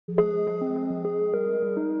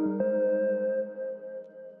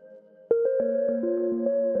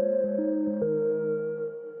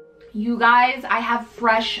guys, I have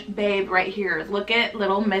fresh babe right here. Look at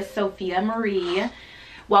little Miss Sophia Marie.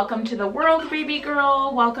 Welcome to the world, baby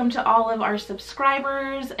girl. Welcome to all of our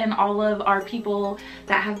subscribers and all of our people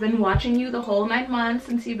that have been watching you the whole 9 months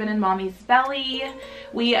since you've been in mommy's belly.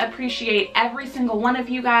 We appreciate every single one of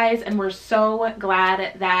you guys, and we're so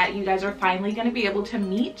glad that you guys are finally going to be able to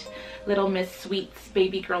meet little Miss Sweet's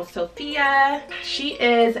baby girl Sophia. She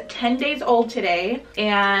is 10 days old today,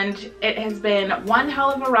 and it has been one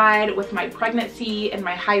hell of a ride with my pregnancy and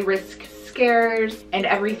my high-risk scares and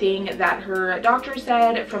everything that her doctor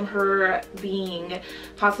said, from her being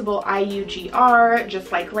possible IUGR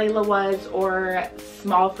just like Layla was, or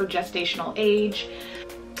small for gestational age.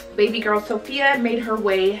 Baby girl Sophia made her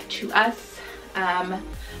way to us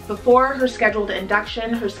before her scheduled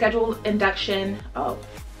induction. Oh,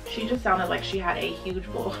 she just sounded like she had a huge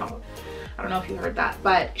bullhorn. I don't know if you heard that,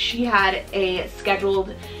 but she had a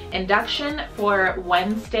scheduled induction for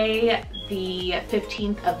Wednesday the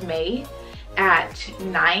 15th of May at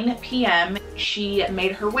 9 p.m. She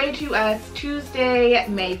made her way to us Tuesday,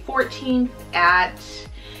 May 14th at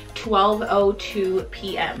 12:02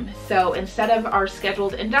 p.m. So instead of our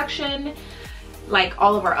scheduled induction, like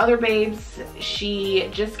all of our other babes, she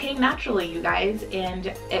just came naturally, you guys, and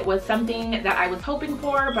it was something that I was hoping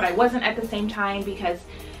for, but I wasn't at the same time, because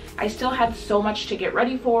I still had so much to get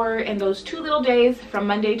ready for in those 2 little days from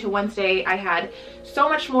Monday to Wednesday. I had so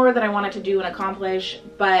much more that I wanted to do and accomplish,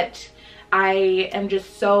 but I am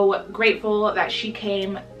just so grateful that she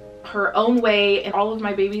came her own way, and all of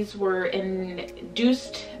my babies were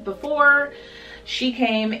induced before she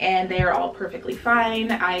came and they are all perfectly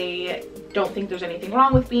fine. I don't think there's anything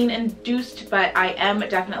wrong with being induced, but I am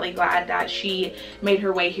definitely glad that she made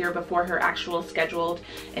her way here before her actual scheduled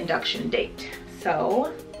induction date.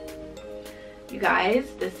 So you guys,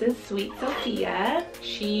 this is Sweet Sophia.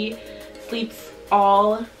 She sleeps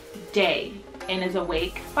all day and is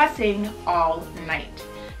awake fussing all night.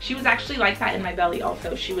 She was actually like that in my belly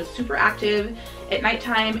also. She was super active at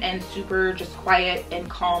nighttime and super just quiet and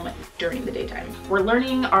calm during the daytime. We're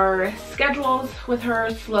learning our schedules with her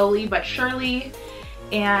slowly but surely.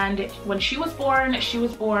 And when she was born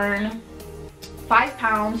 5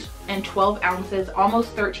 pounds and 12 ounces, almost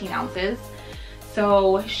 13 ounces.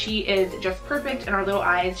 So she is just perfect in our little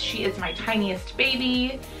eyes. She is my tiniest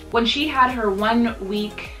baby. When she had her 1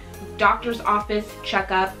 week doctor's office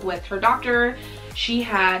checkup with her doctor, she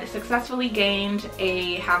had successfully gained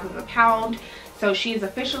a ½ pound. So she is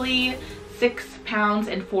officially 6 pounds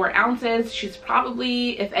and 4 ounces. She's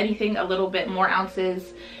probably, if anything, a little bit more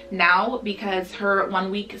ounces now, because her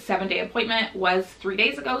 1 week 7-day appointment was 3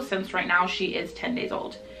 days ago, since right now she is 10 days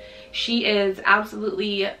old. She is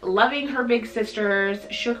absolutely loving her big sisters,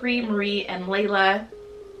 Shukri Marie and Layla.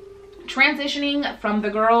 Transitioning from the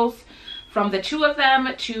girls, from the 2 of them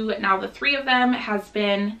to now the 3 of them, has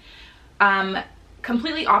been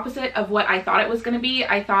completely opposite of what I thought it was going to be.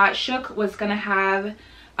 I thought Shook was going to have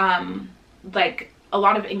like a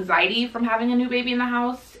lot of anxiety from having a new baby in the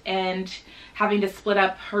house and having to split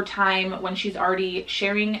up her time when she's already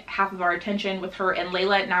sharing half of our attention with her and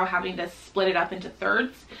Layla, now having to split it up into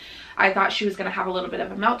thirds. I thought she was going to have a little bit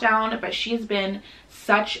of a meltdown, but she has been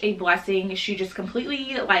such a blessing. She just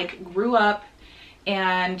completely like grew up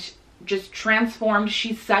and just transformed.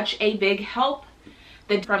 She's such a big help.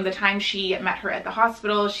 From the time she met her at the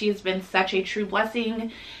hospital, she's been such a true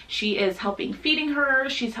blessing. She is helping feeding her.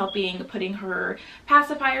 She's helping putting her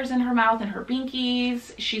pacifiers in her mouth and her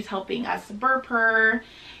binkies. She's helping us burp her.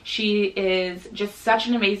 She is just such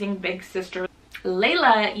an amazing big sister.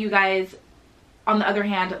 Layla, you guys, on the other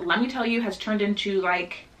hand, let me tell you, has turned into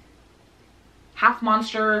like half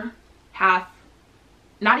monster,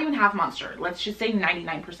 not even half monster. Let's just say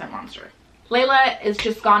 99% monster. Layla is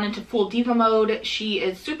just gone into full diva mode. She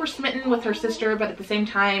is super smitten with her sister, but at the same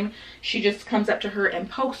time, she just comes up to her and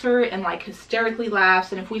pokes her and like hysterically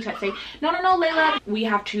laughs. And if we say, no, Layla, we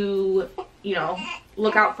have to, you know,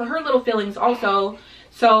 look out for her little feelings also.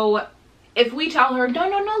 So if we tell her, no,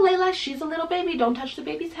 Layla, she's a little baby, don't touch the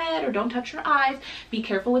baby's head or don't touch her eyes, be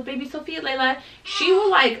careful with baby Sophia, Layla, she will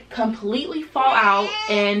like completely fall out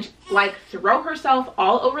and like throw herself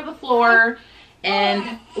all over the floor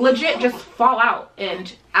and legit just fall out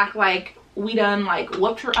and act like we done like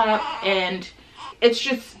whooped her up. And it's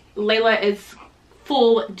just, Layla is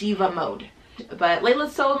full diva mode. But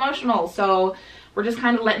Layla's so emotional, so we're just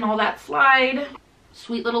kind of letting all that slide.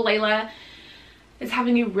 Sweet little Layla is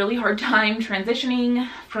having a really hard time transitioning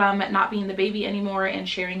from not being the baby anymore and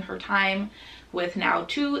sharing her time with now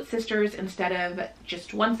 2 sisters instead of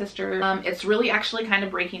just 1 sister. It's really actually kind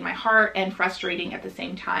of breaking my heart and frustrating at the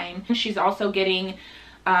same time. She's also getting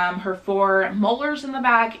her 4 molars in the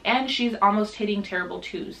back, and she's almost hitting terrible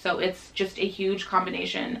twos. So it's just a huge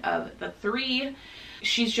combination of the 3.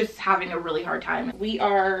 She's just having a really hard time. We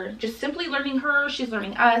are just simply learning her. She's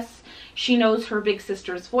learning us. She knows her big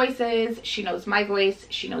sister's voices. She knows my voice.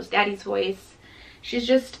 She knows daddy's voice. She's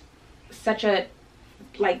just such a,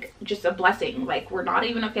 like, just a blessing. Like, we're not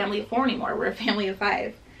even a family of 4 anymore. We're a family of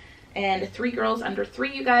 5. And 3 girls under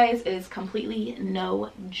 3, you guys, is completely no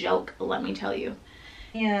joke, let me tell you.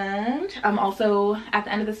 And I'm also, at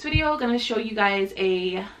the end of this video, going to show you guys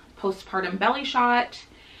a postpartum belly shot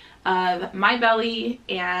of my belly,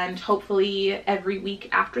 and hopefully every week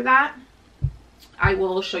after that I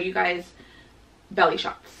will show you guys belly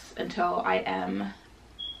shots until I am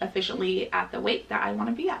officially at the weight that I want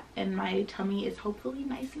to be at and my tummy is hopefully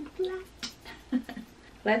nice and flat.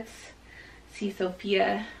 Let's see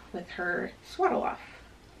Sofia with her swaddle off,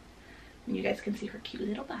 and you guys can see her cute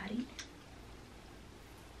little body.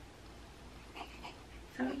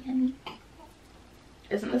 Sorry, honey.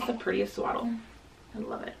 Isn't this the prettiest swaddle? I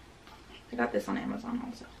love it. I got this on Amazon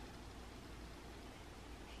also.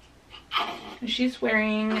 And she's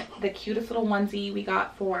wearing the cutest little onesie we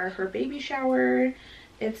got for her baby shower.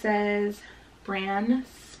 It says brand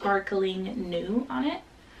sparkling new on it.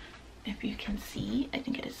 If you can see, I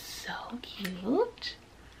think it is so cute.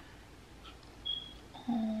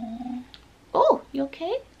 Aww. Oh, you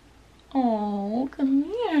okay? Oh, come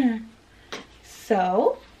here.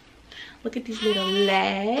 So, look at these little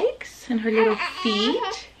legs and her little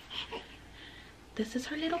feet. This is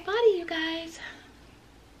her little body, you guys.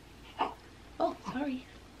 Oh, sorry.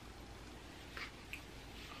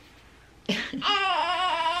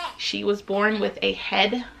 She was born with a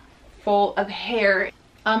head full of hair.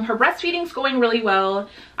 Her breastfeeding's going really well.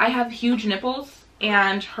 I have huge nipples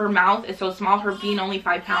and her mouth is so small. Her being only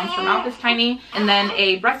 5 pounds, her mouth is tiny. And then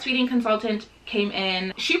a breastfeeding consultant came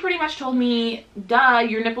in. She pretty much told me, duh,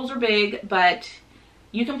 your nipples are big, but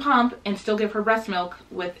you can pump and still give her breast milk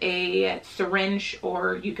with a syringe,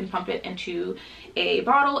 or you can pump it into a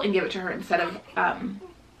bottle and give it to her instead of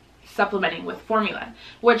supplementing with formula,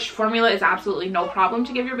 which formula is absolutely no problem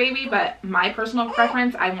to give your baby, but my personal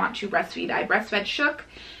preference, I want to breastfeed. I breastfed Shook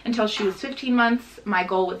until she was 15 months. My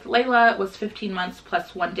goal with Layla was 15 months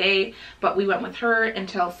plus 1 day, but we went with her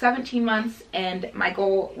until 17 months, and my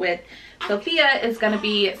goal with Sofia is going to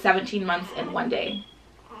be 17 months and 1 day.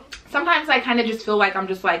 Sometimes I kind of just feel like I'm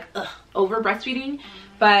just like, ugh, over breastfeeding,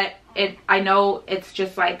 but I know it's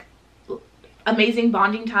just like amazing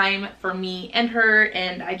bonding time for me and her,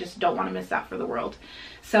 and I just don't want to miss that for the world.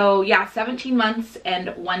 So yeah, 17 months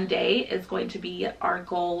and 1 day is going to be our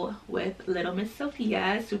goal with little Miss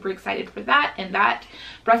Sofia. Super excited for that and that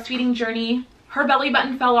breastfeeding journey. Her belly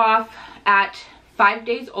button fell off at 5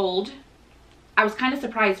 days old. I was kind of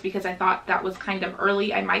surprised because I thought that was kind of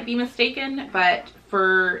early. I might be mistaken, but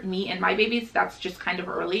for me and my babies, that's just kind of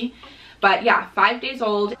early. But yeah, 5 days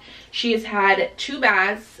old. She has had 2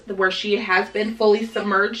 baths where she has been fully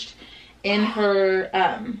submerged in her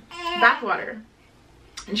bath water.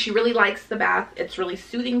 And she really likes the bath. It's really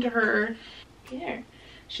soothing to her. Here,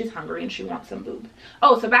 she's hungry and she wants some boob.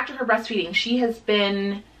 Oh, so back to her breastfeeding. She has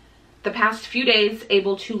been, the past few days,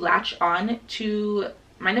 able to latch on to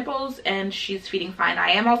my nipples, and she's feeding fine.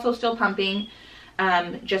 I am also still pumping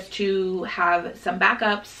just to have some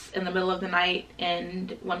backups in the middle of the night,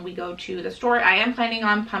 and when we go to the store. I am planning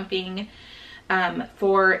on pumping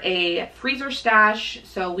for a freezer stash,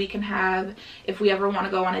 so we can have, if we ever want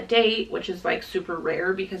to go on a date, which is like super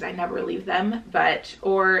rare because I never leave them, but,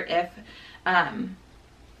 or if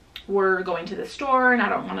we're going to the store and I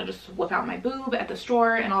don't want to just whip out my boob at the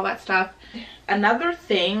store and all that stuff. Another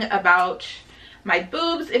thing about my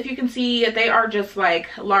boobs, if you can see, they are just like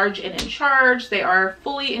large and in charge. They are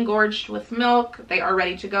fully engorged with milk. They are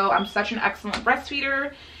ready to go. I'm such an excellent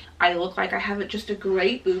breastfeeder. I look like I have just a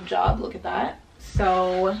great boob job. Look at that.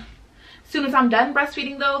 So as soon as I'm done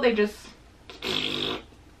breastfeeding though, they just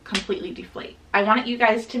completely deflate. I wanted you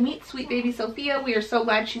guys to meet sweet baby Sofia. We are so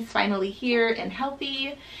glad she's finally here and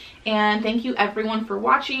healthy. And thank you everyone for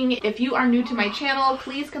watching. If you are new to my channel,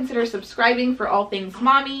 please consider subscribing for all things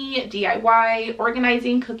mommy, DIY,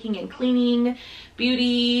 organizing, cooking and cleaning,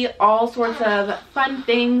 beauty, all sorts of fun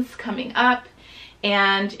things coming up.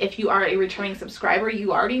 And if you are a returning subscriber,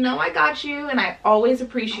 you already know I got you and I always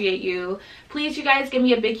appreciate you. Please, you guys, give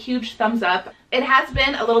me a big, huge thumbs up. It has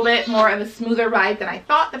been a little bit more of a smoother ride than I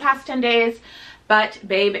thought the past 10 days, but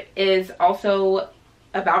babe is also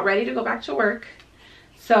about ready to go back to work.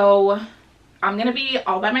 So I'm gonna be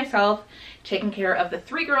all by myself, taking care of the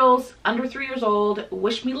 3 girls under 3 years old.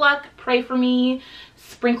 Wish me luck, pray for me,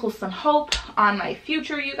 sprinkle some hope on my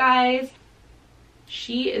future, you guys.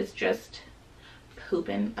 She is just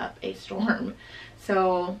pooping up a storm.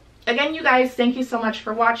 So again, you guys, thank you so much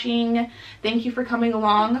for watching. Thank you for coming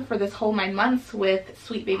along for this whole 9 months with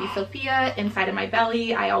sweet baby Sofia inside of my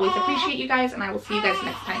belly. I always appreciate you guys, and I will see you guys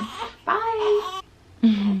next time. Bye.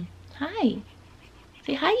 Hi.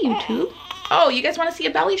 Say hi, YouTube. Oh, you guys want to see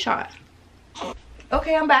a belly shot?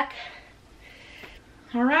 Okay, I'm back.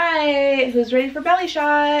 All right, who's ready for belly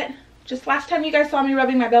shot? Just last time you guys saw me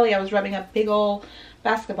rubbing my belly, I was rubbing a big old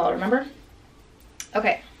basketball, remember?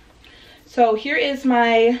 Okay, so here is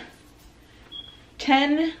my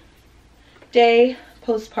 10-day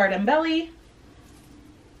postpartum belly.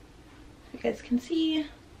 You guys can see.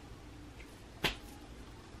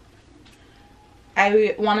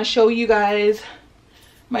 I want to show you guys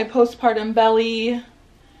my postpartum belly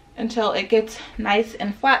until it gets nice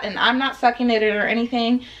and flat, and I'm not sucking it or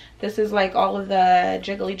anything. This is like all of the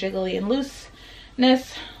jiggly and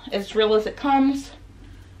looseness, as real as it comes.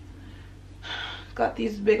 Got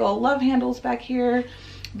these big old love handles back here,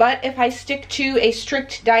 but if I stick to a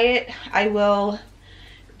strict diet, I will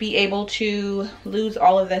be able to lose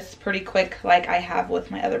all of this pretty quick, like I have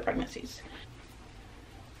with my other pregnancies.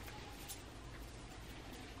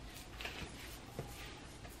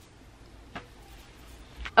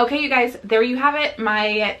 Okay, you guys, there you have it,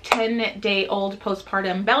 my 10-day-old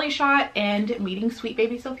postpartum belly shot and meeting sweet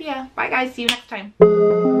baby Sofia. Bye guys, see you next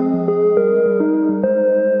time.